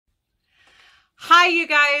Hi you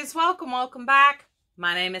guys, welcome back.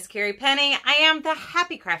 My name is Carrie Penny. I am the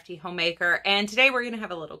Happy Crafty Homemaker, and today we're going to have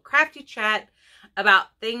a little crafty chat about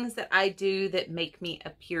things that I do that make me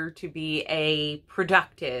appear to be a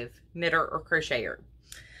productive knitter or crocheter.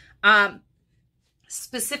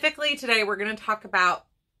 Specifically today we're going to talk about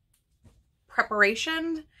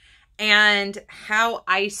preparation and how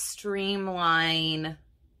I streamline,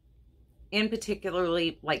 in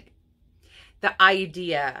particularly like the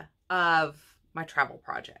idea of my travel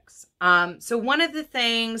projects. So one of the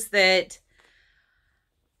things that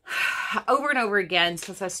over and over again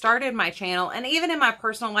since I started my channel, and even in my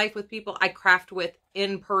personal life with people I craft with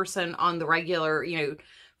in person on the regular, you know,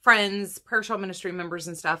 friends, prayer shawl ministry members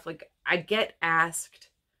and stuff, like I get asked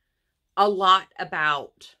a lot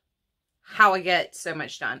about how I get so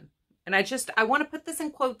much done. And I want to put this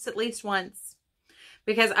in quotes at least once,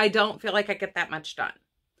 because I don't feel like I get that much done.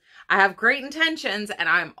 I have great intentions and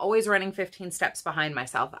I'm always running 15 steps behind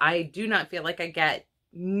myself. I do not feel like I get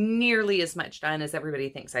nearly as much done as everybody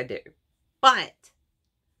thinks I do. But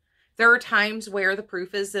there are times where the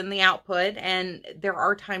proof is in the output, and there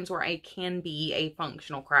are times where I can be a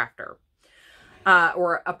functional crafter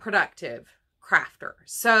or a productive crafter.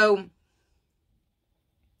 So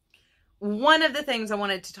one of the things I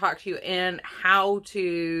wanted to talk to you in how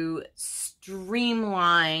to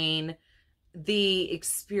streamline the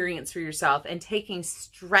experience for yourself and taking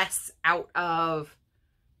stress out of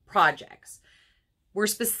projects. We're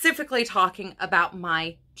specifically talking about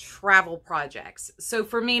my travel projects. So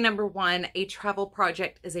for me, number one, a travel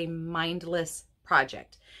project is a mindless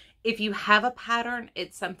project. If you have a pattern,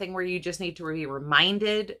 it's something where you just need to be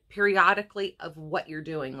reminded periodically of what you're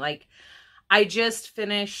doing. Like I just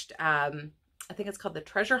finished, I think it's called the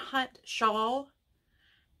Treasure Hunt shawl,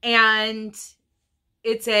 and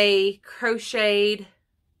it's a crocheted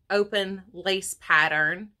open lace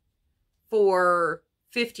pattern for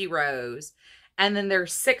 50 rows. And then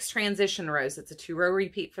there's 6 transition rows. It's a 2-row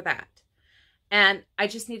repeat for that. And I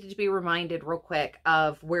just needed to be reminded real quick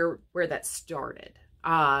of where that started.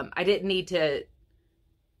 I didn't need the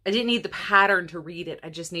pattern to read it. I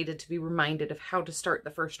just needed to be reminded of how to start the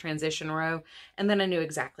first transition row. And then I knew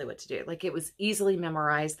exactly what to do. Like it was easily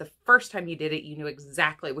memorized. The first time you did it, you knew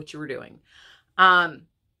exactly what you were doing.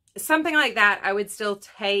 Something like that, I would still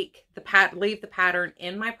take leave the pattern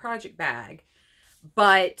in my project bag,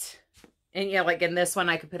 but, and yeah, like in this one,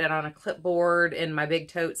 I could put it on a clipboard. In my big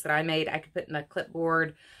totes that I made, I could put in a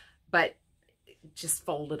clipboard, but just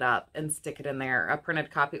fold it up and stick it in there, a printed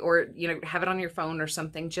copy, or, you know, have it on your phone or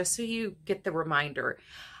something, just so you get the reminder.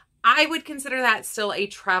 I would consider that still a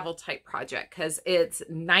travel type project because it's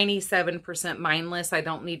 97% mindless. I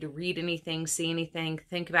don't need to read anything, see anything,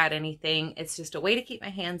 think about anything. It's just a way to keep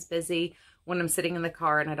my hands busy when I'm sitting in the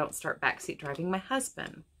car and I don't start backseat driving my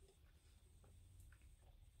husband,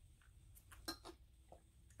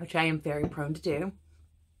 which I am very prone to do.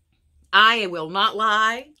 I will not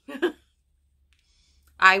lie.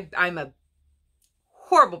 I'm a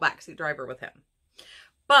horrible backseat driver with him,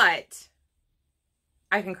 but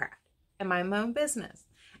I can craft and mind my own business.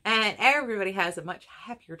 And everybody has a much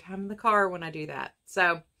happier time in the car when I do that.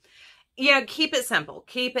 So, you know, keep it simple.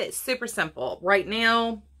 Keep it super simple. Right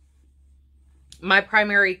now, my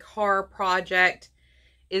primary car project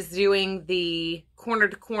is doing the corner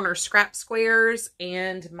to corner scrap squares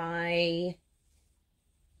and my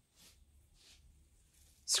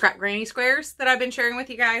scrap granny squares that I've been sharing with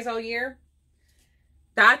you guys all year.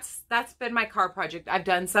 That's been my car project. I've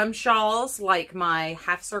done some shawls like my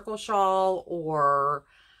half circle shawl or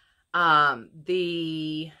I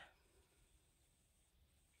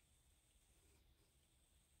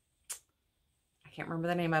can't remember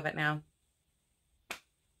the name of it now.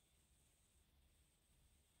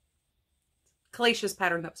 Calacious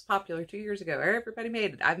pattern that was popular 2 years ago. Everybody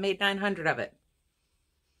made it. I've made 900 of it.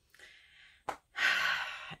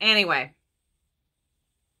 Anyway,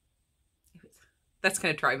 that's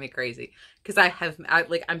going to drive me crazy because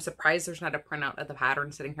I'm surprised there's not a printout of the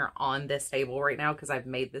pattern sitting here on this table right now because I've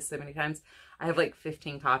made this so many times. I have like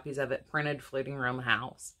 15 copies of it printed floating around the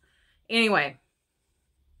house. Anyway,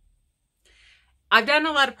 I've done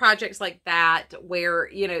a lot of projects like that where,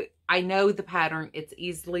 you know, I know the pattern. It's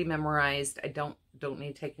easily memorized. I don't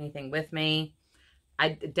need to take anything with me. I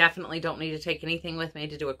definitely don't need to take anything with me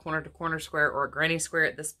to do a corner to corner square or a granny square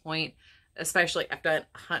at this point. Especially, I've done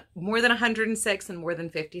more than 106 and more than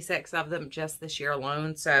 56 of them just this year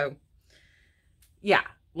alone. So, yeah,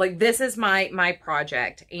 like this is my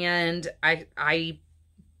project. And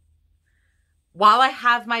while I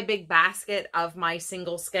have my big basket of my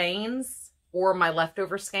single skeins or my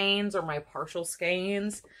leftover skeins or my partial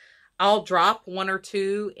skeins, I'll drop 1 or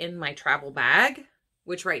 2 in my travel bag,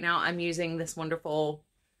 which right now I'm using this wonderful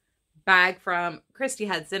bag from Christy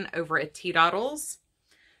Hudson over at T-Doddles.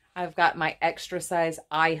 I've got my extra size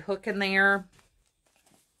eye hook in there.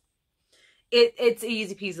 It's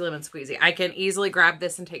easy peasy lemon squeezy. I can easily grab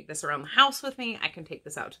this and take this around the house with me. I can take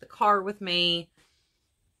this out to the car with me.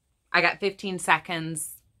 I got 15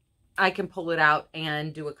 seconds. I can pull it out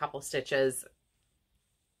and do a couple stitches.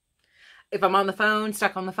 If I'm on the phone,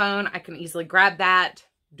 stuck on the phone, I can easily grab that,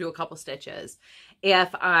 do a couple stitches. If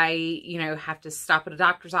I, have to stop at a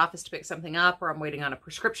doctor's office to pick something up, or I'm waiting on a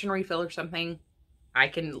prescription refill or something, I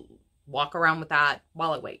can walk around with that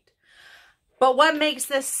while I wait. But what makes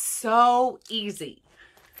this so easy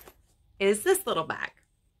is this little bag.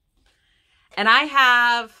 And I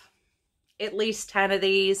have at least 10 of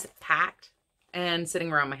these packed and sitting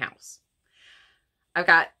around my house. I've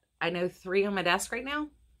got, 3 on my desk right now.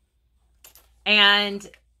 And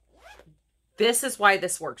this is why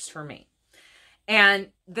this works for me. And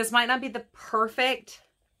this might not be the perfect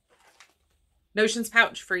notions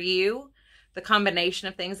pouch for you. The combination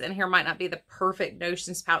of things in here might not be the perfect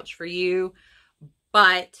notions pouch for you,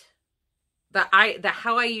 but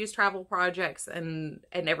how I use travel projects and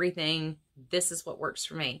everything, this is what works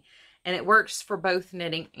for me. And it works for both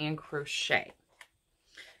knitting and crochet.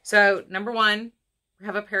 So number 1, I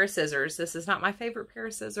have a pair of scissors. This is not my favorite pair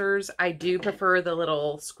of scissors. I do prefer the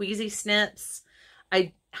little squeezy snips.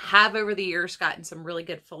 I have over the years gotten some really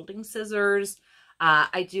good folding scissors.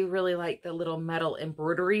 I do really like the little metal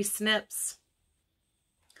embroidery snips.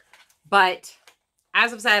 But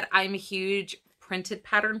as I've said, I'm a huge printed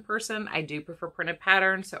pattern person. I do prefer printed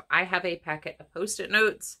patterns. So I have a packet of Post-it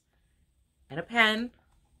notes and a pen.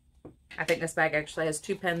 I think this bag actually has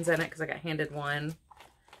 2 pens in it because I got handed one.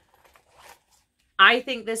 I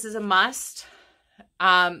think this is a must.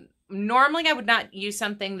 Normally I would not use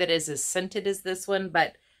something that is as scented as this one,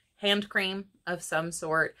 but hand cream of some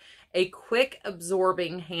sort. A quick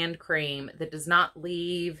absorbing hand cream that does not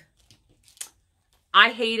leave.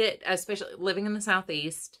 I hate it, especially living in the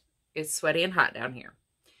Southeast. It's sweaty and hot down here.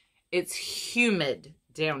 It's humid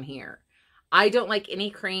down here. I don't like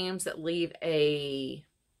any creams that leave a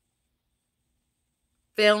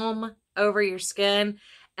film over your skin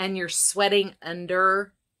and you're sweating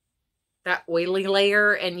under that oily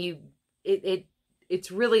layer, and it's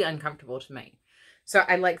really uncomfortable to me. So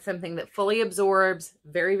I like something that fully absorbs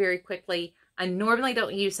very, very quickly. I normally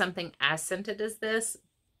don't use something as scented as this,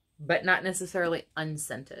 but not necessarily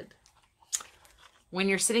unscented. When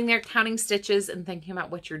you're sitting there counting stitches and thinking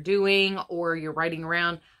about what you're doing, or you're writing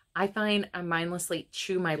around, I find I mindlessly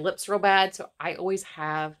chew my lips real bad, so I always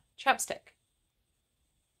have chapstick.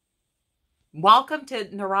 Welcome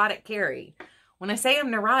to neurotic Carrie. When I say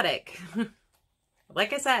I'm neurotic,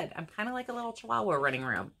 like I said, I'm kind of like a little chihuahua running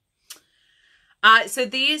around. So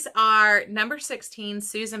these are number 16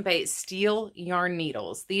 Susan Bates steel yarn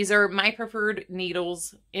needles. These are my preferred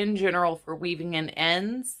needles in general for weaving in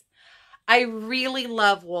ends. I really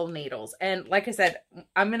love wool needles. And like I said,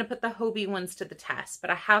 I'm going to put the Hobie ones to the test, but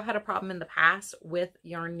I have had a problem in the past with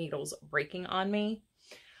yarn needles breaking on me.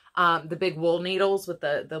 The big wool needles with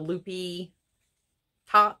the loopy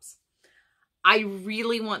tops. I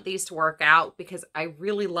really want these to work out because I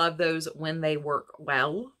really love those when they work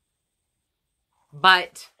well.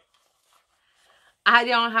 But I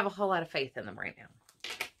don't have a whole lot of faith in them right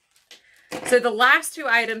now. So the last 2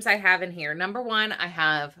 items I have in here. Number 1, I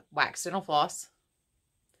have wax dental floss.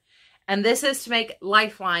 And this is to make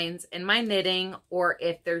lifelines in my knitting, or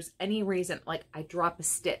if there's any reason, like I drop a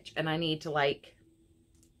stitch and I need to like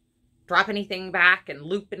drop anything back and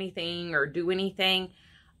loop anything or do anything.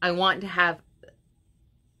 I want to have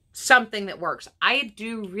something that works. I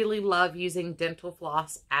do really love using dental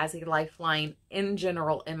floss as a lifeline in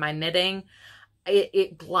general in my knitting.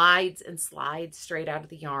 It glides and slides straight out of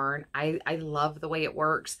the yarn. I love the way it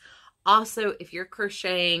works. Also, if you're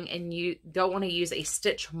crocheting and you don't want to use a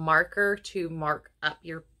stitch marker to mark up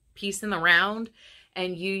your piece in the round,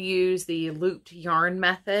 and you use the looped yarn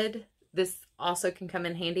method, this also can come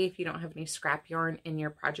in handy if you don't have any scrap yarn in your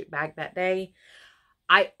project bag that day.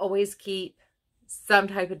 I always keep some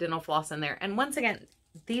type of dental floss in there. And once again,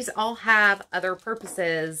 these all have other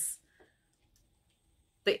purposes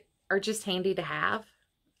that are just handy to have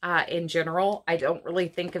in general. I don't really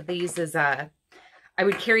think of these as I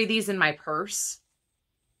would carry these in my purse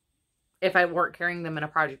if I weren't carrying them in a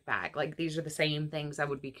project bag. Like, these are the same things I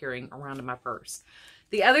would be carrying around in my purse.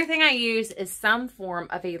 The other thing I use is some form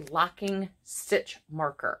of a locking stitch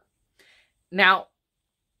marker. Now,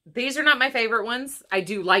 These are not my favorite ones. I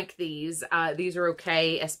do like these. These are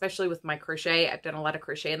okay, especially with my crochet. I've done a lot of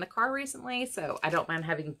crochet in the car recently, so I don't mind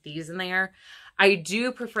having these in there. I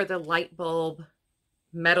do prefer the light bulb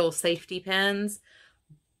metal safety pins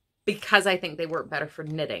because I think they work better for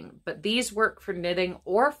knitting. But these work for knitting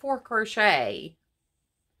or for crochet.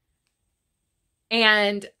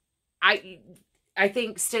 And I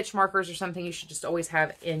think stitch markers are something you should just always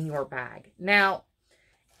have in your bag. Now,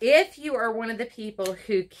 if you are one of the people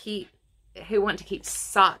who want to keep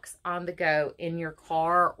socks on the go in your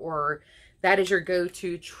car, or that is your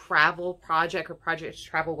go-to travel project or project to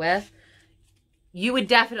travel with, you would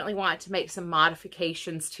definitely want to make some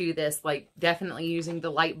modifications to this, like definitely using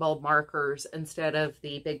the light bulb markers instead of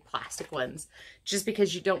the big plastic ones, just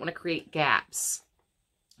because you don't want to create gaps.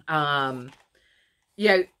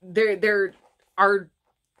 Yeah, there are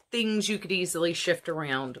things you could easily shift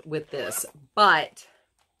around with this, but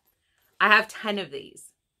I have 10 of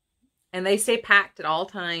these and they stay packed at all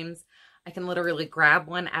times. I can literally grab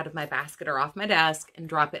one out of my basket or off my desk and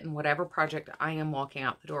drop it in whatever project I am walking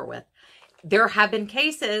out the door with. There have been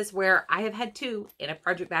cases where I have had 2 in a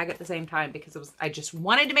project bag at the same time because I just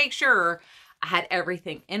wanted to make sure I had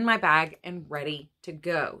everything in my bag and ready to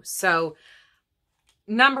go. So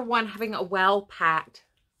number 1, having a well-packed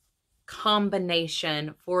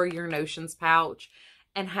combination for your notions pouch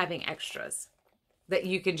and having extras that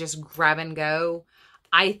you can just grab and go.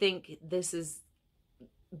 I think this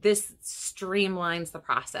streamlines the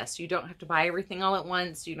process. You don't have to buy everything all at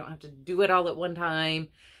once. You don't have to do it all at one time.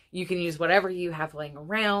 You can use whatever you have laying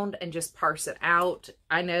around and just parse it out.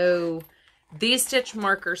 I know these stitch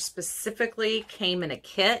markers specifically came in a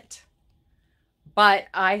kit, but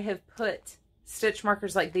I have put stitch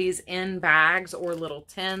markers like these in bags or little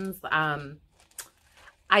tins.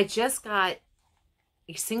 I just got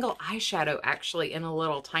a single eyeshadow actually in a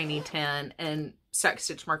little tiny tin and stuck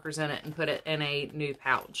stitch markers in it and put it in a new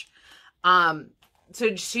pouch. So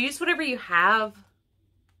just use whatever you have,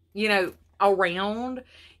 you know, around.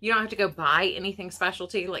 You don't have to go buy anything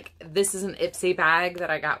specialty. Like this is an Ipsy bag that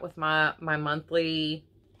I got with my monthly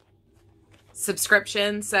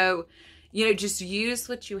subscription. So, you know, just use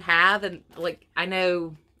what you have. And like, I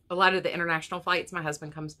know a lot of the international flights, my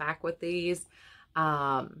husband comes back with these.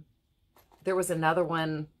 There was another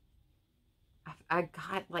one. I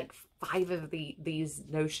got like 5 of these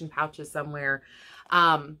notion pouches somewhere.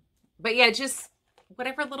 But yeah, just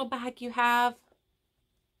whatever little bag you have.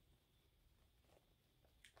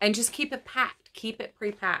 And just keep it packed. Keep it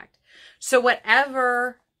pre-packed. So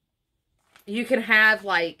whatever you can have,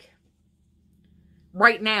 like,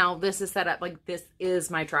 right now, this is set up, like, this is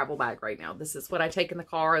my travel bag right now. This is what I take in the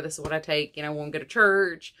car. This is what I take, you know, when I go to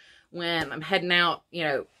church, when I'm heading out, you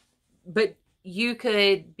know. But you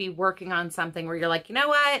could be working on something where you're like, you know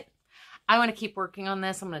what? I want to keep working on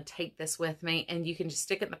this. I'm going to take this with me. And you can just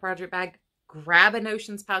stick it in the project bag, grab a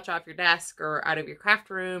notions pouch off your desk or out of your craft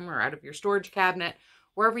room or out of your storage cabinet,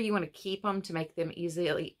 wherever you want to keep them to make them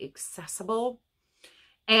easily accessible,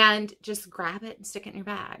 and just grab it and stick it in your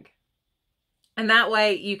bag. And that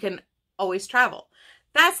way you can always travel.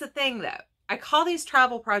 That's the thing though. I call these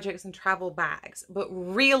travel projects and travel bags, but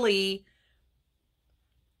really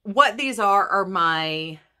what these are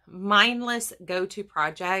my mindless go-to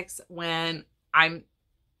projects when I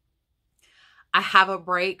have a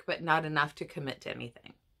break, but not enough to commit to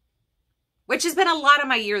anything, which has been a lot of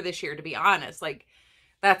my year this year, to be honest. Like,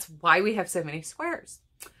 that's why we have so many squares.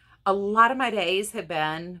 A lot of my days have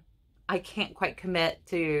been, I can't quite commit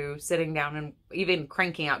to sitting down and even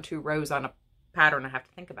cranking out 2 rows on a pattern I have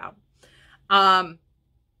to think about.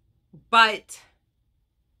 But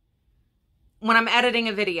when I'm editing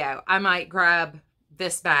a video, I might grab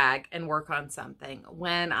this bag and work on something.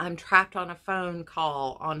 When I'm trapped on a phone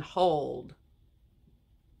call on hold,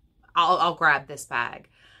 I'll grab this bag,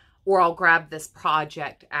 or I'll grab this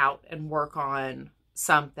project out and work on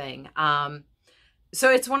something. So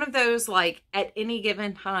it's one of those, like, at any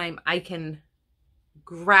given time, I can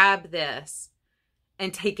grab this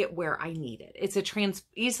and take it where I need it. It's a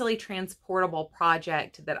easily transportable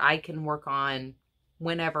project that I can work on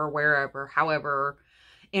whenever, wherever, however,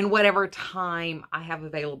 in whatever time I have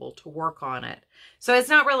available to work on it. So it's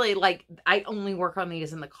not really like I only work on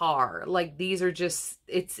these in the car. Like, these are just,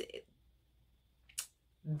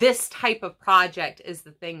 this type of project is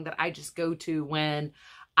the thing that I just go to when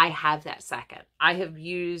I have that second. I have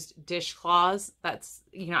used dishcloths. That's,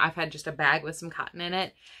 you know, I've had just a bag with some cotton in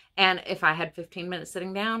it. And if I had 15 minutes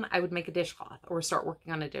sitting down, I would make a dishcloth or start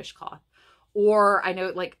working on a dishcloth. Or I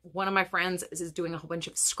know, like, one of my friends is doing a whole bunch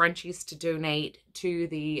of scrunchies to donate to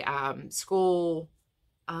the school,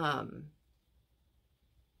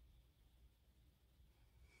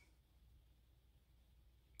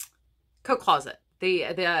 coat closet.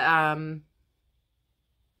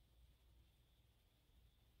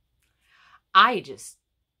 I just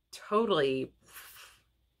totally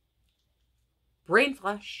brain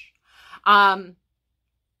flush.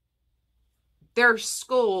 Their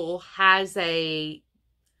school has a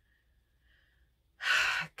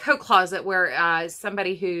coat closet where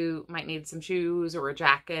somebody who might need some shoes or a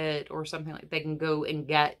jacket or something like, they can go and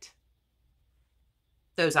get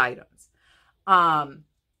those items. You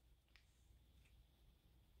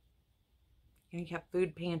have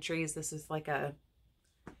food pantries. This is like a,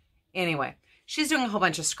 anyway, she's doing a whole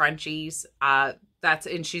bunch of scrunchies.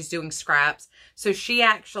 And she's doing scraps. So she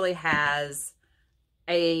actually has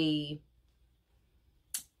I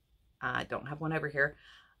don't have one over here.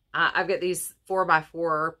 I've got these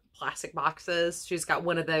 4x4 plastic boxes. She's got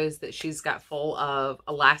one of those that she's got full of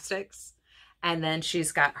elastics. And then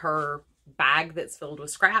she's got her bag that's filled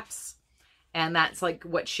with scraps. And that's like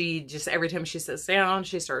what she just, every time she sits down,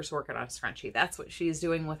 she starts working on a scrunchie. That's what she's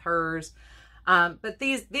doing with hers. But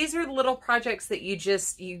these are little projects that you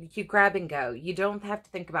just, you grab and go. You don't have to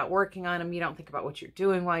think about working on them. You don't think about what you're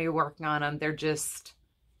doing while you're working on them. They're just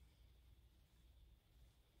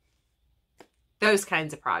those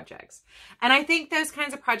kinds of projects. And I think those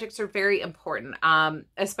kinds of projects are very important,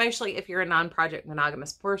 especially if you're a non-project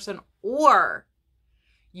monogamous person, or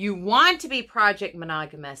you want to be project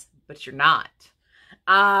monogamous, but you're not.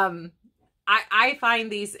 I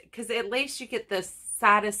find these, because at least you get the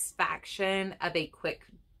satisfaction of a quick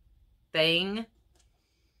thing.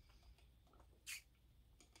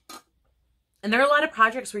 And there are a lot of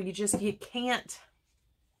projects where you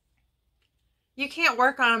can't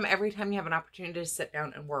work on them every time you have an opportunity to sit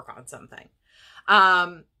down and work on something.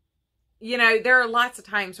 You know, there are lots of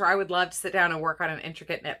times where I would love to sit down and work on an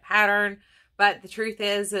intricate knit pattern, but the truth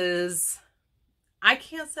is I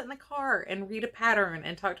can't sit in the car and read a pattern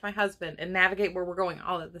and talk to my husband and navigate where we're going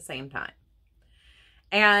all at the same time.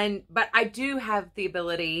 But I do have the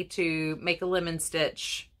ability to make a lemon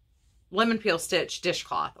peel stitch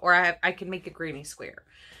dishcloth, or I can make a greenie square.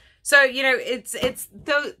 So, you know,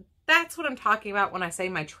 that's what I'm talking about when I say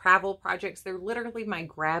my travel projects. They're literally my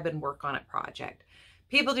grab and work on it project.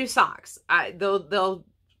 People do socks. They'll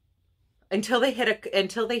until they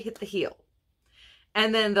hit the heel.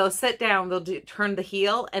 And then they'll sit down, turn the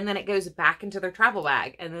heel, and then it goes back into their travel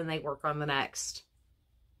bag. And then they work on the next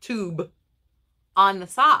tube on the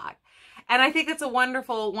sock. And I think it's a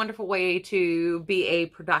wonderful, wonderful way to be a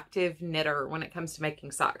productive knitter when it comes to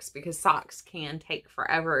making socks, because socks can take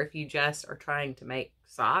forever if you just are trying to make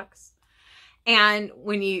socks. And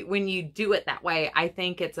when you do it that way, I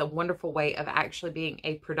think it's a wonderful way of actually being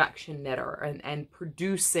a production knitter and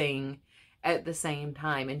producing at the same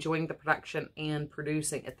time, enjoying the production and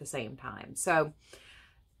producing at the same time. So,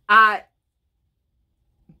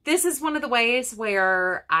 this is one of the ways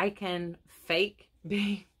where I can fake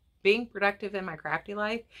being productive in my crafty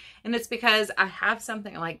life. And it's because I have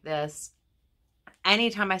something like this.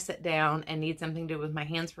 Anytime I sit down and need something to do with my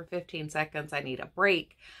hands for 15 seconds, I need a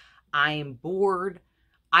break, I'm bored,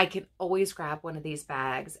 I can always grab one of these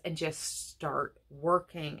bags and just start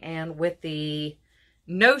working. And with the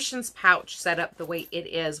Notions pouch set up the way it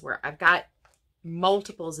is, where I've got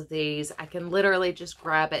multiples of these, I can literally just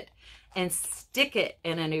grab it and stick it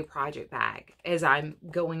in a new project bag as I'm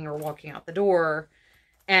going or walking out the door,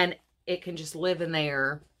 and it can just live in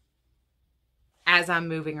there as I'm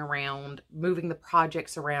moving around, moving the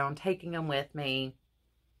projects around, taking them with me.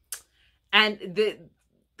 And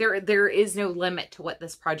there is no limit to what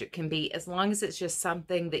this project can be, as long as it's just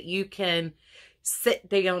something that you can sit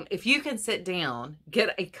down. If you can sit down,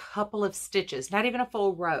 get a couple of stitches, not even a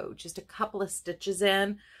full row, just a couple of stitches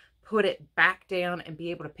in, put it back down and be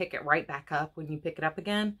able to pick it right back up when you pick it up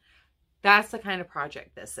again. That's the kind of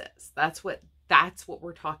project this is. That's what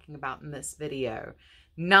we're talking about in this video.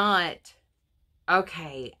 Not,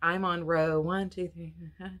 okay, I'm on row 1, 2, 3.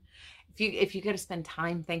 If you got to spend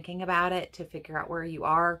time thinking about it to figure out where you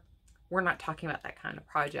are, we're not talking about that kind of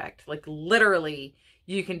project. Like literally,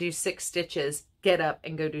 you can do 6 stitches, get up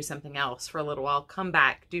and go do something else for a little while, come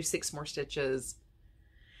back, do 6 more stitches.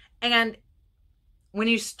 And when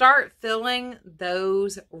you start filling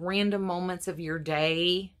those random moments of your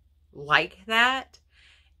day like that,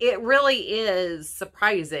 it really is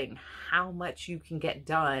surprising how much you can get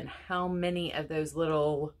done, how many of those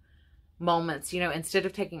little moments, you know, instead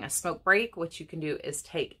of taking a smoke break, what you can do is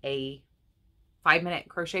take a 5-minute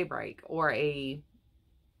crochet break or a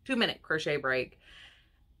 2-minute crochet break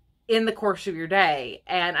in the course of your day.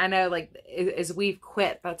 And I know, like, as we've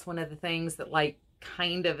quit, that's one of the things that, like,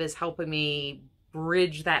 kind of is helping me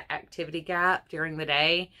bridge that activity gap during the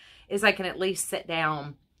day, is I can at least sit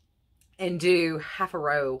down and do half a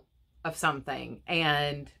row of something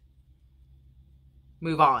and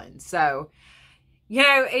move on. So, you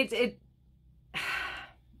know,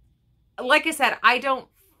 like I said, I don't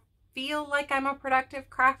feel like I'm a productive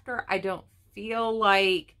crafter. I don't feel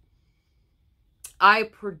like I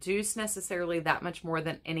produce necessarily that much more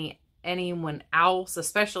than anyone else,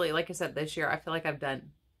 especially, like I said, this year. I feel like I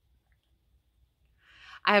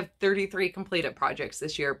have 33 completed projects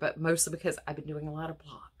this year, but mostly because I've been doing a lot of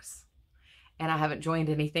blocks and I haven't joined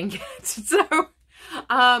anything yet. So,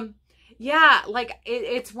 yeah, like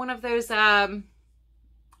it's one of those, I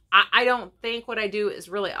don't think what I do is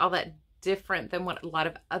really all that different than what a lot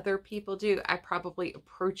of other people do. I probably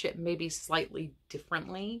approach it maybe slightly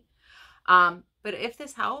differently. But if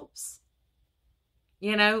this helps,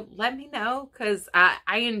 you know, let me know, because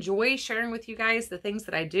I enjoy sharing with you guys the things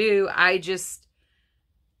that I do. I just,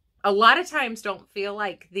 a lot of times don't feel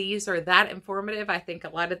like these are that informative. I think a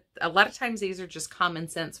lot of times these are just common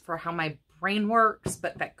sense for how my brain works,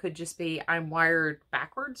 but that could just be I'm wired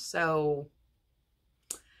backwards. So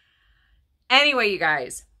anyway, you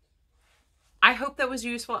guys, I hope that was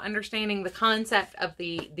useful understanding the concept of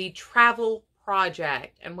the travel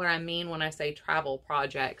project and what I mean when I say travel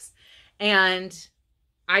projects. And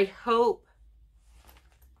I hope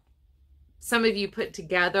some of you put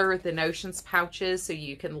together the notions pouches so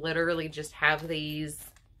you can literally just have these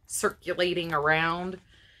circulating around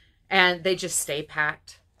and they just stay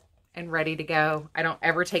packed and ready to go. I don't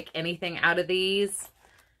ever take anything out of these.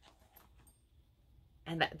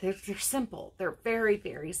 And they're simple. They're very,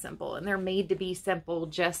 very simple. And they're made to be simple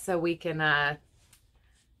just so we can,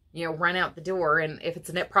 you know, run out the door. And if it's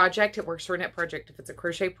a knit project, it works for a knit project. If it's a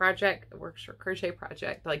crochet project, it works for a crochet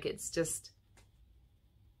project. Like, it's just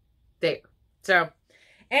there. So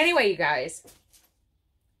anyway, you guys,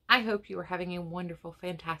 I hope you are having a wonderful,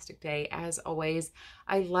 fantastic day. As always,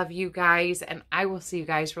 I love you guys, and I will see you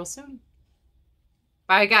guys real soon.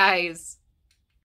 Bye, guys.